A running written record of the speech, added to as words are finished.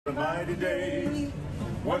A mighty day,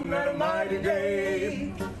 wasn't that a mighty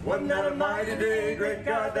day, wasn't that a mighty day, great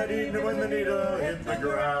God, that evening when the needle hit the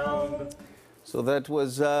ground. So that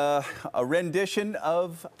was a rendition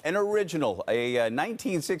of an original, a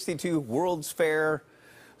 1962 World's Fair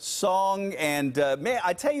song. And man,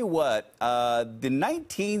 I tell you what, the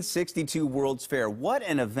 1962 World's Fair, what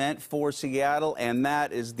an event for Seattle. And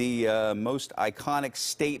that is the most iconic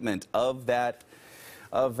statement of that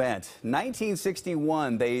event.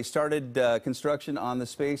 1961, they started construction on the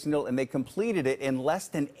Space Needle, and they completed it in less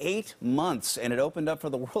than 8 months. And it opened up for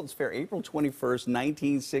the World's Fair April 21st,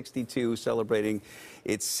 1962, celebrating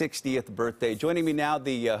its 60th birthday. Joining me now,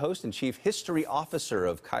 the host and chief history officer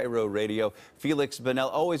of Cairo Radio, Felix Bunnell.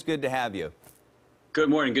 Always good to have you. Good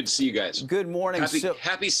morning. Good to see you guys. Good morning.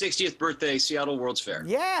 Happy 60th birthday, Seattle World's Fair.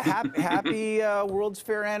 Yeah, happy World's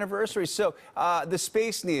Fair anniversary. So the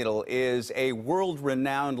Space Needle is a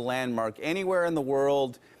world-renowned landmark. Anywhere in the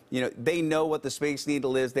world, you know, they know what the Space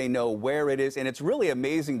Needle is, they know where it is, and it's really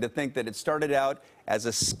amazing to think that it started out as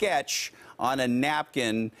a sketch on a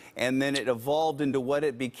napkin, and then it evolved into what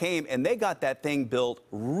it became, and they got that thing built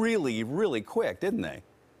really, really quick, didn't they?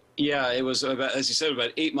 Yeah, it was about, as you said,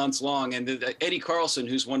 about 8 months long. And Eddie Carlson,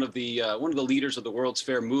 who's one of the leaders of the World's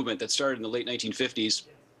Fair movement that started in the late 1950s,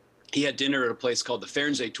 he had dinner at a place called the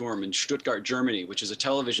Fernsehturm in Stuttgart, Germany, which is a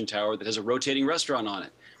television tower that has a rotating restaurant on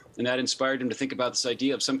it. And that inspired him to think about this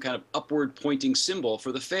idea of some kind of upward pointing symbol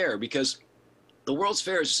for the fair, because the World's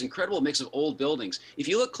Fair is this incredible mix of old buildings. If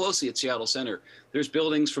you look closely at Seattle Center, there's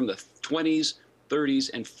buildings from the 20s,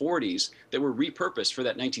 30s, and 40s that were repurposed for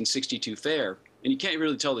that 1962 fair. And you can't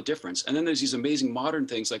really tell the difference. And then there's these amazing modern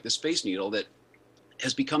things like the Space Needle that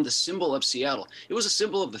has become the symbol of Seattle. It was a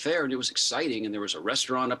symbol of the fair, and it was exciting, and there was a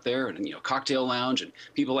restaurant up there and, you know, cocktail lounge, and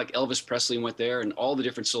people like Elvis Presley went there, and all the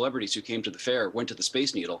different celebrities who came to the fair went to the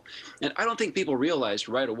Space Needle. And I don't think people realized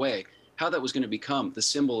right away how that was going to become the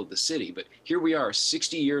symbol of the city. But here we are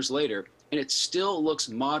 60 years later, and it still looks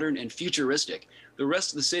modern and futuristic. The rest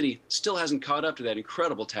of the city still hasn't caught up to that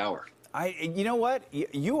incredible tower. You know what?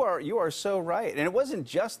 You are so right. And it wasn't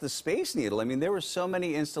just the Space Needle. I mean, there were so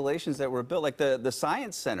many installations that were built, like the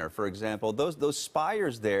Science Center, for example. Those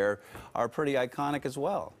spires there are pretty iconic as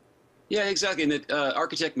well. Yeah, exactly. And the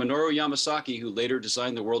architect Minoru Yamasaki, who later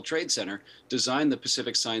designed the World Trade Center, designed the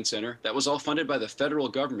Pacific Science Center. That was all funded by the federal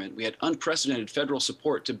government. We had unprecedented federal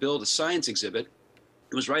support to build a science exhibit.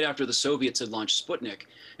 It was right after the Soviets had launched Sputnik,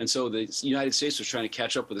 and so the United States was trying to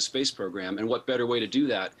catch up with the space program, and what better way to do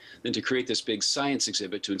that than to create this big science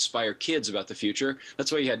exhibit to inspire kids about the future.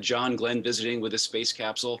 That's why you had John Glenn visiting with his space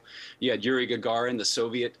capsule. You had Yuri Gagarin, the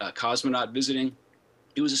Soviet cosmonaut, visiting.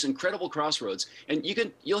 It was this incredible crossroads, and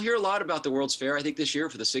you'll hear a lot about the World's Fair, I think, this year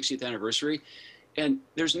for the 60th anniversary, and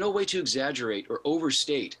there's no way to exaggerate or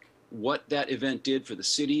overstate what that event did for the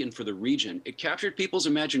city and for the region. It captured people's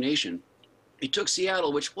imagination. It took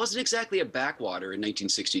Seattle, which wasn't exactly a backwater in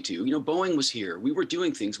 1962. You know, Boeing was here. We were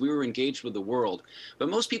doing things. We were engaged with the world. But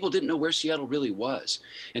most people didn't know where Seattle really was.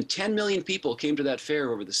 And 10 million people came to that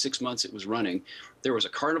fair over the 6 months it was running. There was a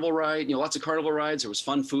carnival ride, you know, lots of carnival rides. There was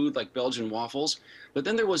fun food like Belgian waffles. But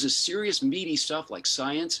then there was this serious, meaty stuff like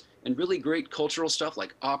science and really great cultural stuff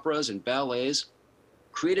like operas and ballets.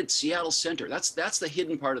 Created Seattle Center. That's the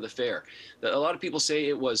hidden part of the fair. A lot of people say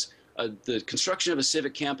it was the construction of a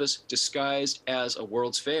civic campus disguised as a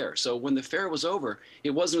World's Fair. So when the fair was over, it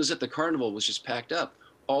wasn't as if the carnival was just packed up.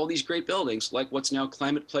 All these great buildings, like what's now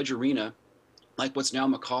Climate Pledge Arena, like what's now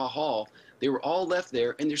McCaw Hall, they were all left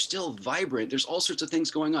there, and they're still vibrant. There's all sorts of things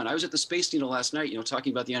going on. I was at the Space Needle last night, you know,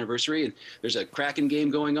 talking about the anniversary, and there's a Kraken game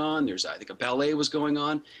going on. There's, I think, a ballet was going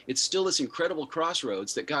on. It's still this incredible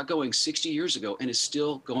crossroads that got going 60 years ago and is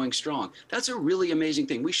still going strong. That's a really amazing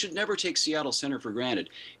thing. We should never take Seattle Center for granted.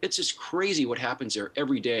 It's just crazy what happens there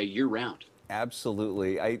every day, year-round.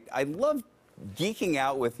 Absolutely. I love geeking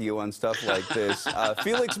out with you on stuff like this.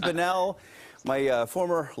 Felix Bunnell, my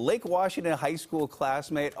former Lake Washington High School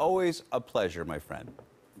classmate. Always a pleasure, my friend.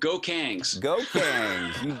 Go Kangs. Go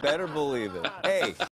Kangs. You better believe it. Hey.